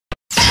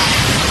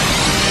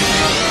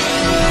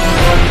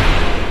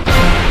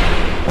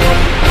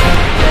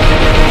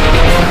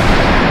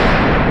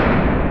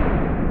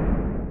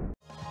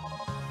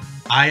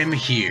I am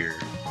here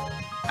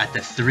at the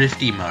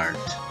Thrifty Mart.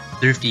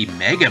 Thrifty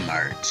Mega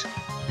Mart.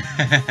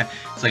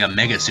 It's like a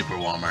mega super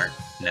Walmart.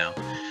 No.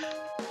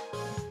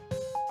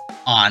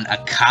 On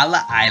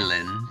Akala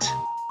Island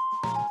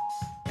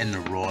in the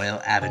Royal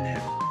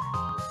Avenue.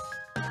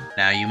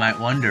 Now you might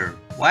wonder,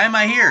 why am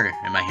I here?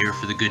 Am I here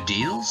for the good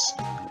deals?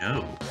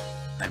 No,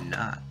 I'm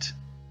not.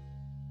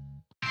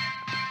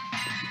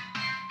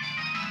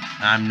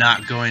 I'm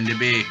not going to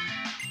be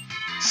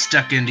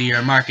stuck into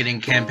your marketing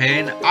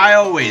campaign. I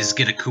always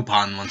get a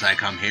coupon once I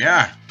come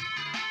here.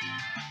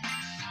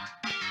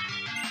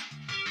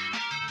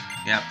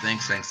 Yep,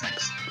 thanks.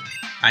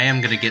 I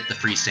am gonna get the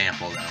free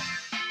sample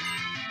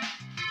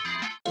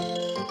though.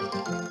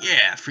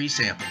 Yeah, free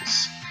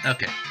samples.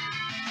 Okay.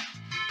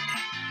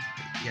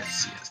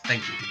 Yes,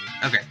 thank you.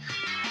 Okay.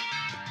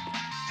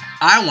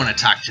 I want to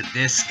talk to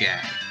this guy.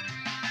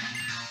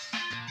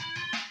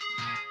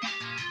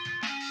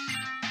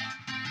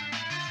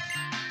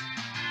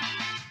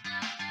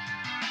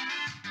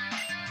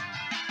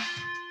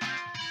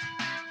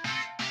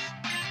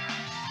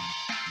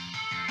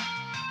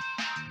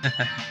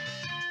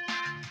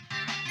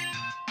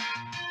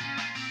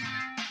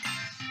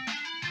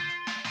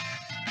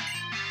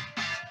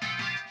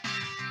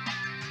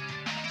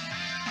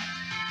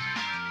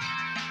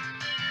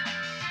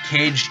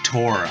 Cage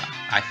Tora.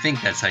 I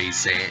think that's how you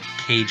say it.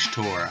 Cage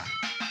Tora.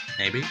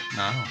 Maybe?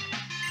 No.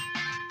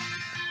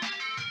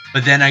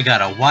 But then I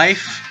got a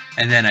wife,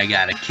 and then I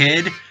got a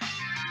kid.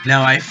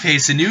 Now I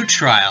face a new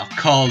trial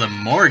called a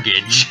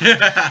mortgage.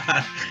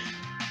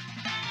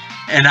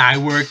 And I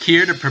work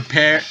here to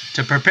prepare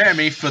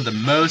me for the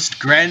most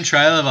grand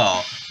trial of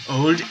all,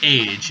 old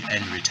age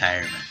and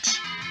retirement.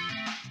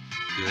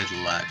 Good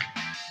luck.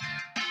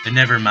 But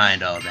never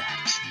mind all that.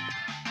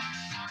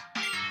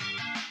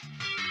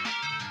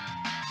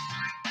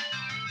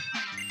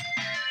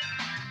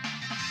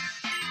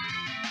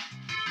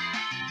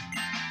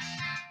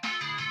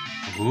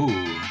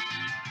 Ooh.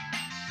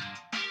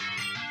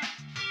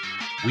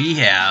 We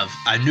have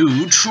a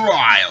new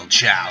trial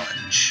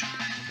challenge.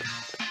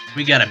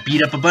 We gotta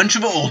beat up a bunch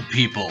of old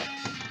people.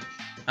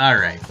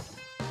 Alright.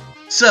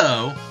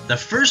 So, the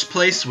first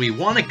place we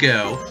want to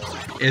go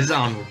is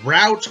on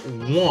Route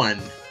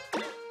 1.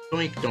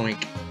 Doink,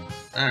 doink.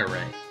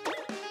 Alright.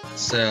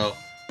 So,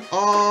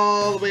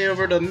 all the way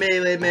over to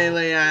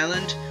Melee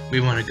Island,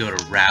 we want to go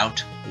to Route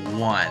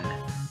 1.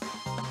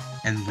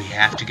 And we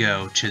have to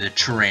go to the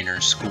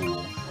trainer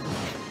school.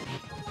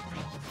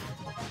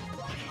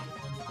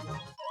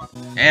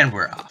 And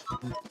we're off.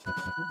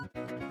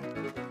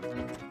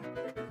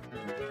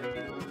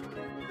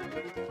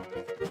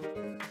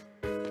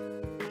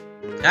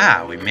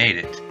 Ah, we made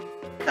it.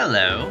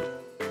 Hello.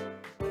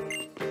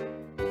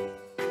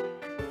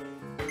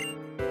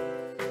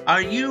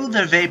 Are you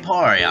the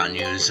Vaporeon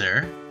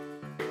user?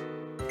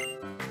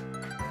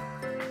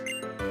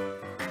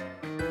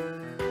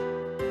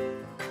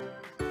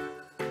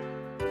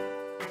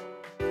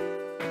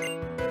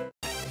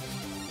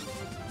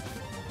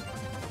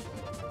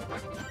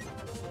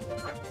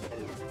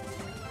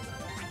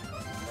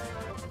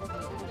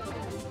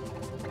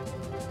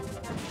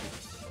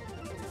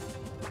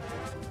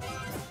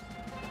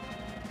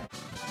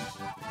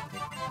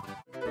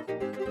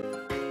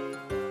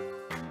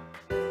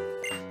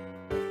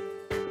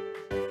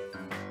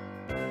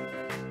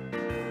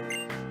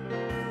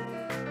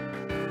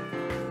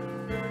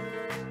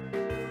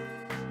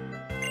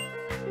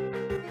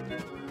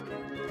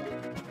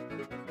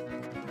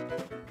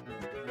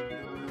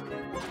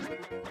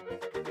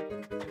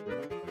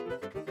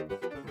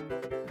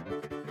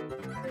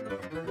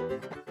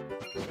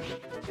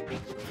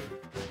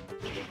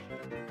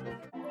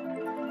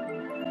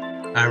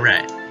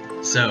 Alright,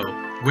 so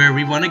where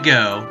we want to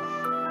go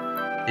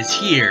is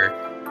here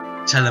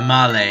to the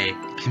Male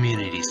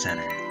Community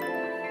Center.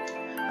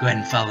 Go ahead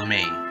and follow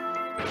me.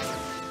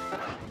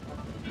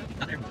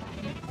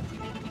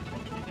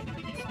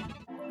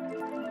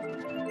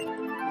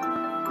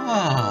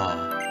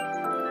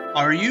 Oh,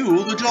 are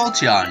you the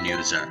Jolteon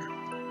user?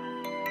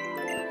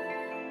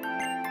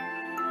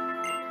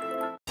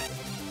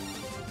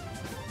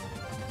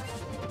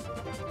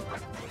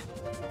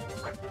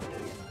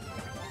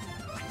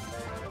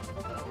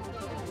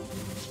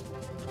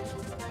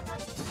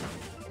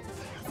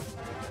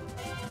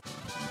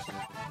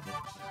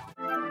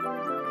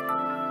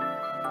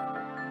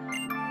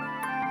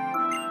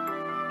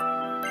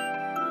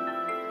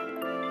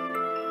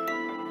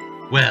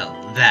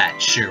 Well,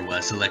 that sure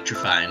was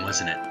electrifying,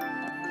 wasn't it?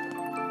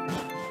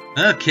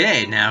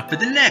 Okay, now for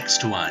the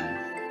next one.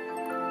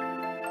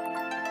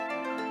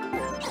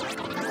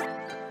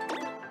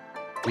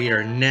 We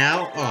are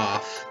now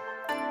off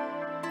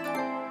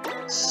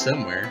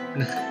somewhere.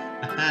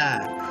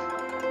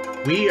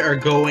 We are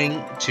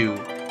going to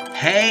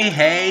Hey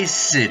Hey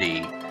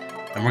City,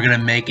 and we're gonna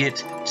make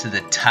it to the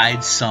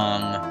Tide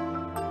Song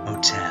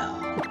Hotel.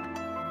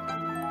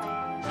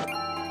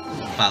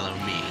 Follow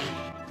me.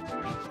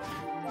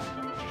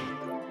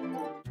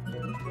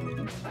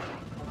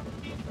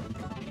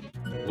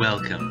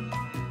 Welcome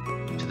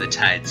to the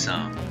Tide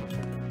Song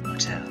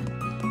Hotel.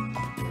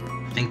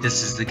 think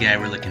this is the guy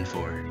we're looking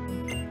for.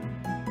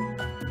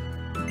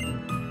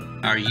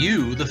 Are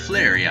you the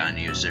Flareon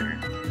user?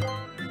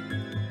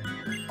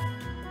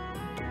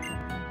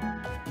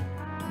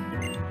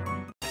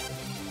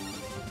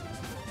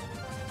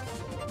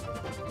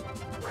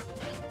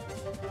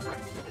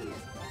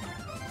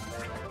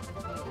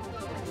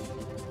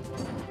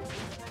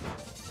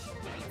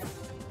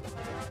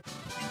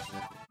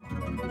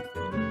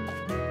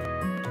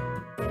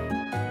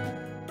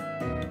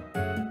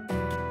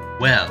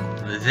 Well,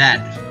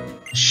 that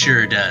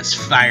sure does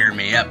fire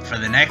me up for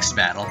the next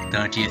battle,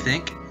 don't you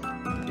think?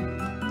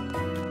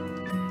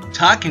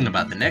 Talking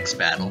about the next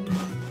battle,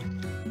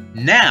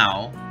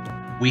 now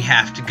we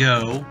have to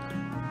go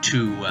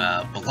to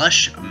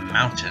Blush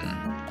Mountain.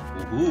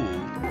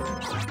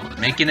 Ooh,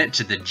 making it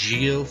to the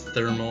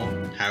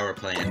geothermal power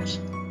plant.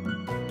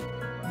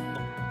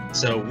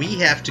 So we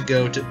have to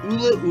go to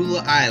Ula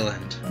Ula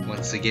Island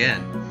once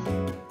again.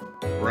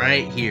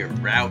 Right here,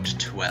 Route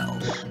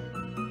 12.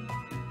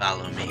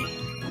 Follow me.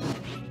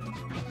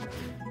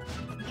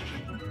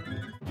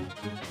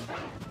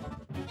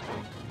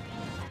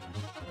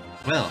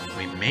 Well,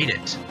 we made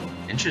it.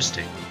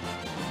 Interesting.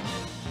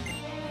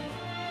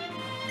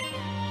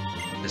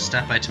 Just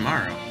stop by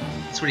tomorrow.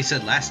 That's what he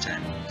said last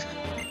time.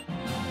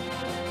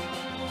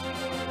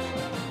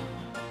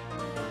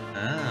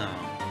 Oh.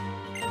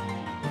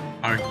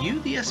 Are you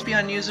the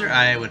Espeon user?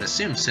 I would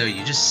assume so.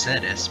 You just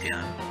said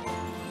Espeon.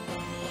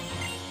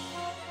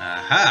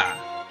 Aha!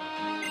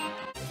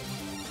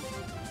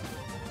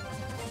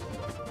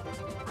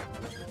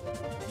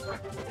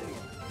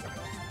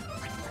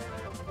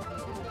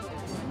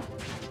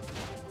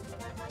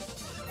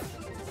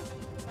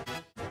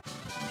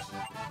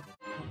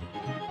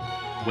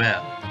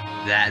 Well,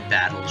 that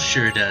battle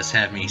sure does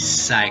have me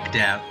psyched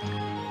out.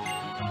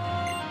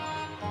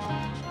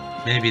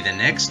 Maybe the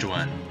next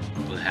one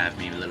will have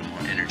me a little more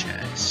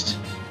energized.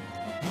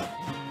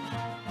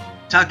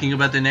 Talking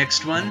about the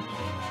next one,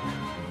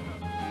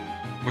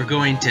 we're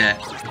going to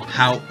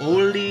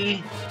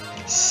Hau'oli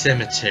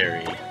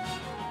Cemetery,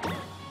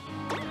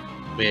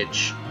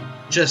 which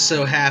just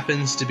so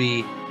happens to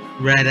be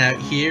right out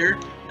here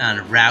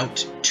on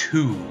Route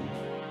 2,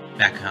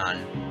 back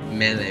on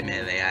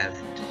Melee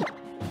Island.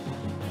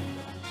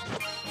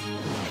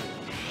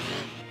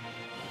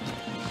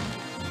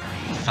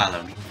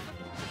 Follow me.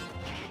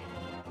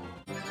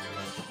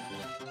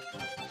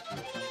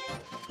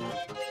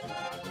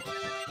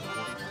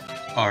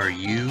 Are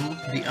you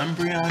the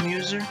Umbreon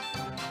user?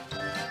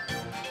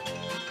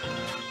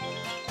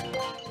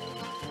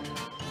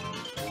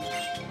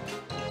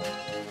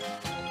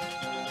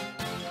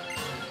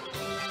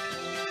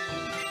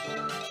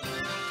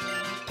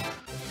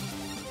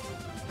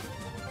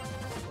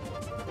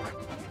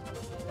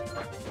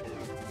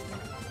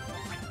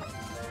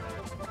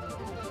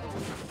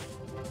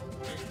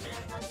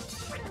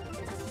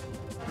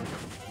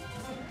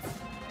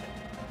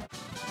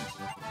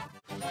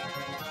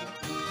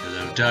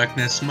 Hello,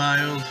 darkness,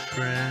 my old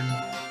friend.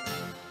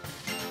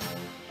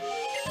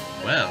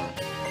 Well,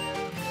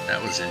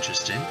 that was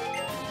interesting.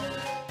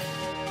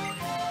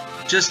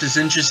 Just as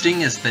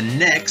interesting as the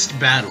next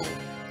battle.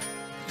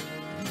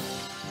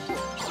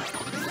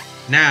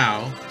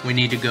 Now, we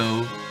need to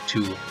go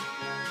to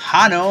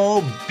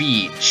Hano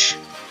Beach.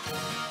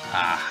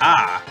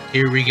 Aha!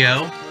 Here we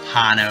go,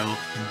 Hano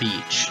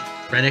Beach.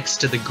 Right next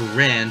to the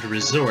Grand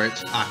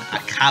Resort on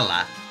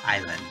Akala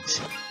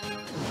Island.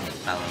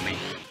 Follow me.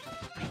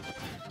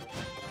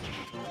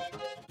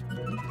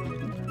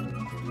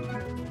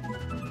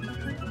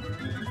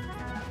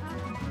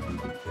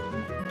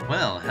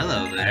 Well,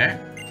 hello there.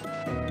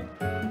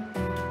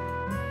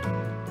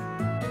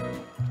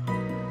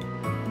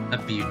 A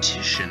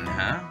beautician,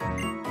 huh?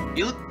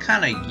 You look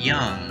kinda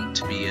young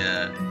to be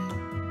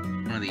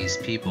one of these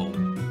people.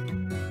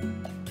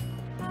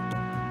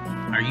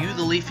 Are you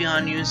the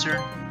Leafeon user?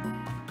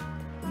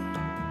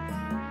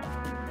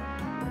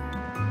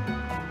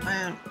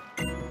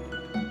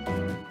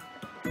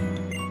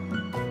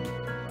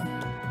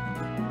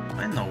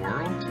 What in the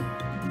world?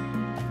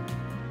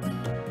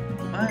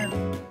 What?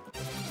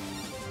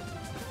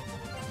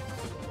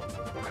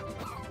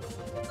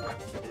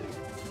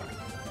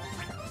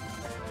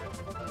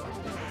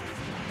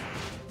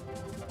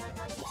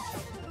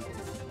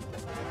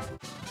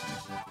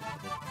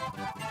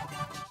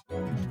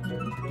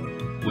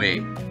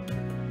 Wait,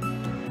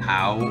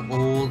 how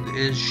old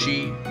is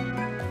she?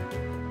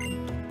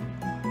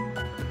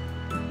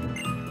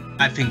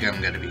 I think I'm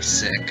gonna be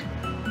sick.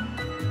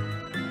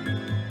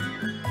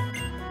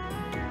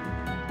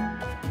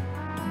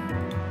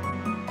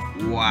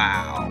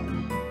 Wow.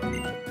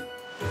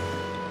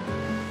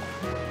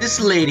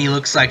 This lady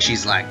looks like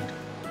she's like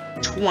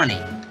 20.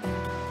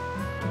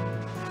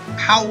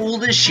 How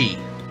old is she?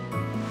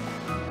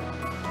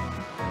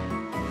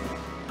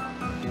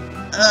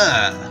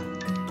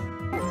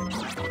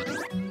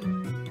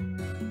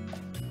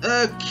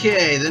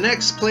 Okay, the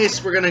next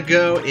place we're gonna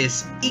go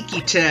is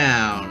Iki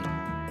Town.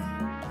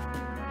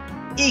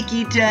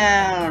 Iki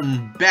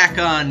Town! Back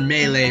on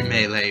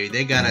Melee.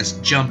 They got us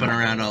jumping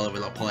around all over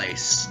the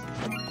place.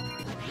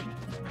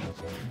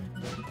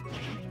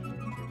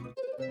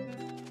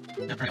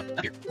 No, there we go.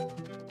 Up here.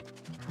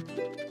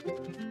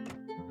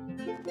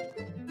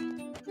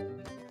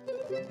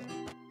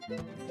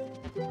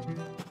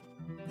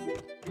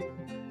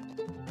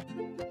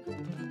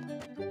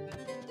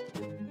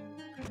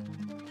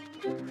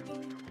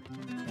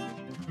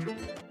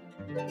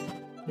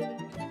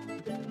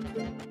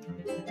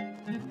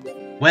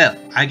 Well,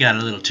 I got a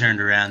little turned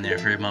around there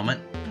for a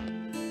moment.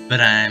 But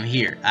I'm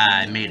here.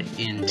 I made it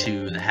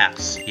into the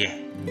house. Yeah.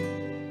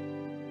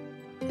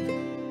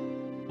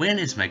 When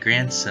is my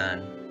grandson?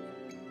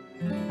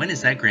 When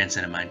is that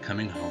grandson of mine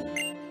coming home?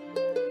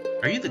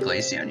 Are you the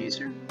Glaceon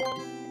user?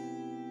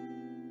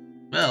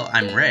 Well,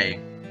 I'm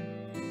Ray.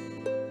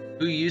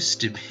 Who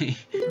used to be...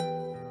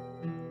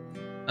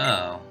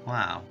 Oh,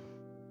 wow.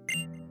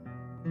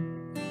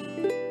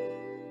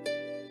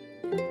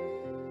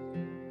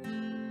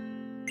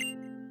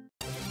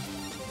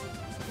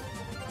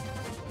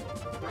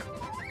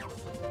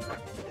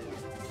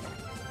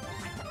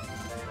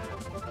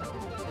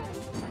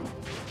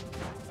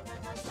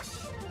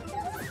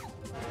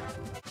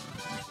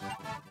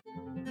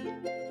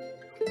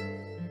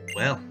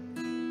 Well,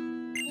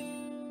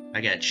 I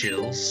got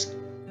chills.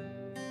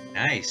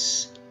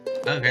 Nice.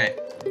 Okay.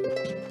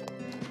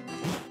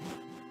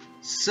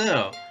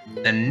 So,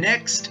 the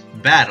next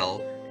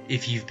battle,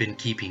 if you've been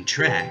keeping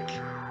track,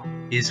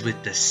 is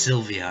with the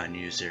Sylveon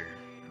user.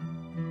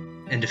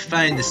 And to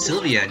find the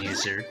Sylveon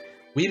user,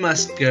 we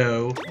must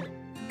go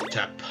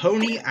to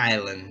Pony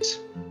Island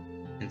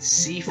and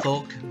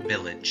Seafolk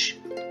Village.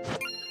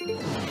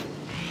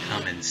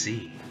 Come and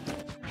see.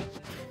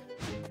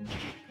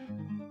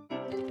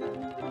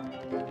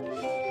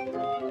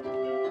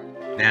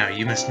 Now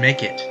you must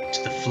make it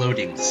to the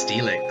floating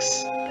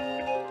Steelix,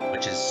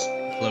 which is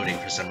floating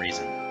for some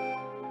reason.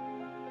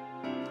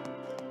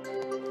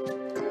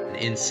 And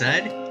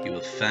inside, you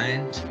will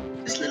find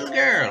this little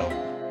girl.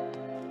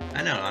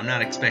 I know, I'm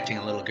not expecting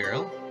a little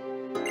girl.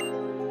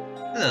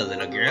 Hello,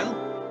 little girl.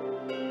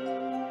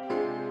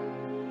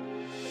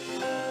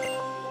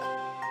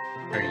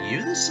 Are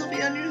you the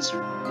Sylveon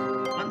user?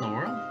 What in the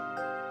world?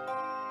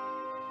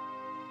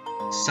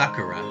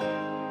 Sakura.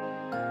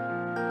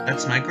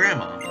 That's my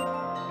grandma.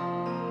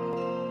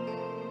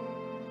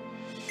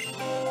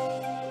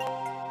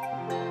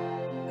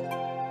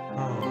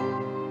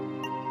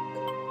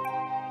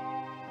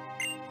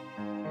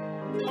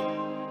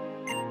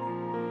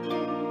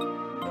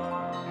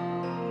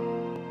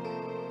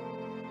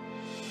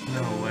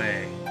 No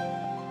way.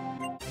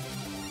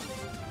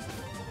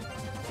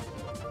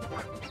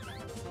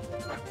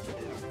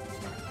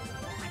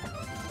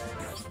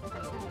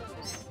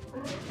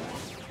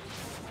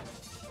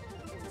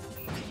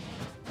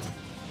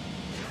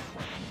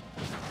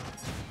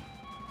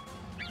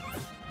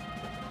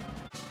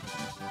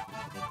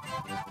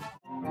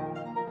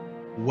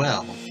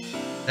 Well,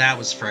 that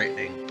was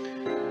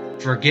frightening.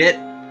 Forget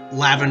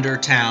Lavender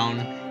Town.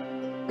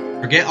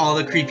 Forget all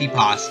the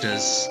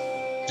creepypastas.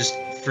 Just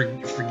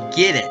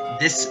forget it.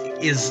 This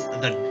is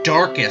the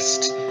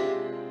darkest,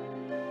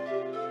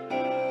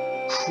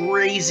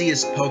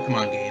 craziest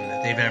Pokemon game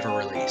that they've ever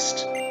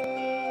released.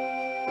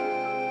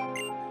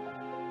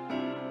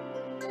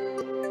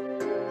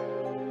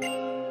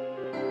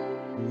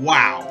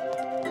 Wow.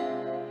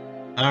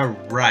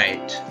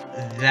 Alright.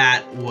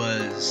 That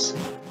was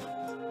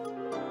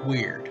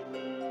weird.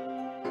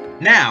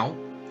 Now,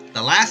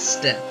 the last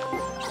step.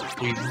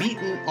 We've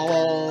beaten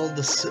all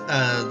the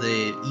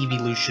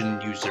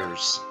Eeveelution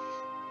users.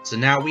 So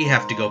now we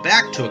have to go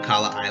back to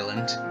Akala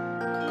Island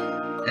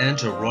and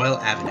to Royal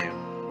Avenue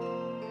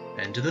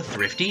and to the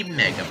Thrifty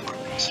Mega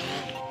Mart.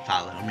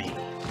 Follow me.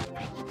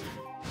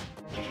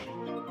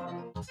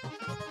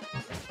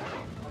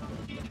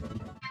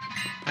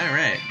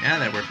 Alright, now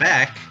that we're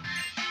back,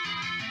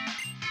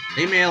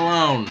 leave me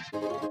alone.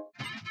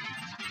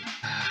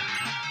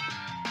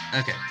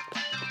 Okay,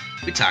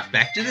 we talk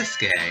back to this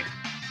guy.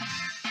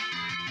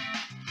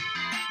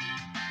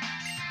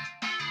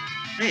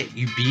 Wait,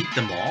 you beat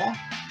them all?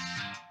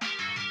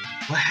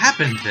 What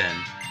happened then?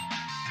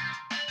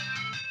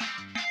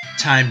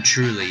 Time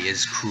truly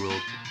is cruel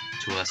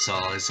to us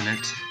all, isn't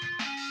it?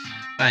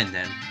 Fine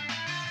then.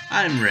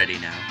 I'm ready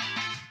now.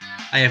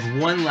 I have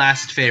one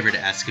last favor to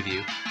ask of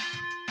you.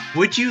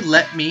 Would you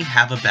let me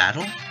have a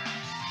battle?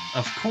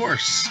 Of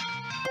course.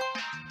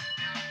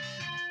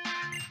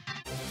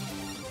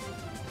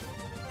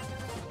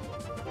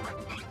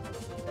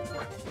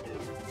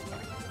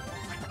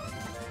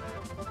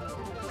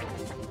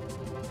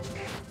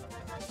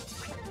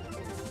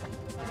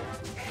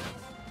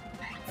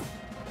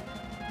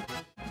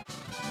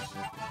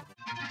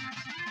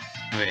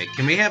 Okay,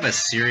 can we have a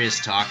serious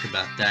talk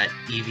about that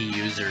Eevee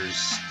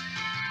user's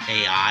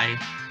AI?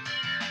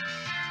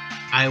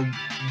 I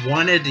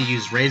wanted to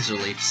use Razor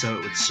Leaf so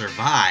it would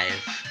survive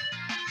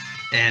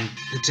and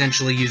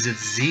potentially use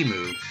its Z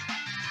move.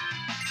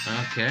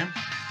 Okay.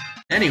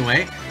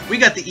 Anyway, we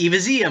got the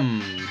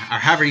Eeveezium, or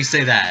however you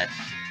say that.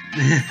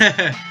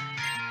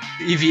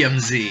 Eeveeum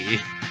Z.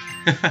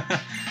 I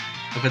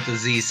put the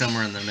Z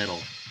somewhere in the middle.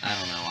 I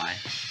don't know why.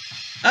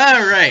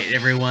 Alright,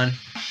 everyone.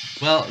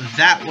 Well,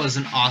 that was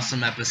an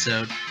awesome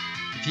episode.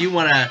 If you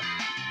want to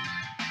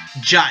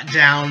jot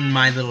down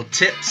my little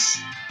tips,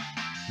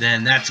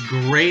 then that's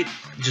great.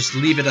 Just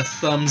leave it a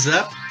thumbs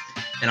up,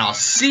 and I'll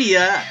see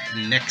ya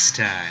next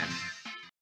time.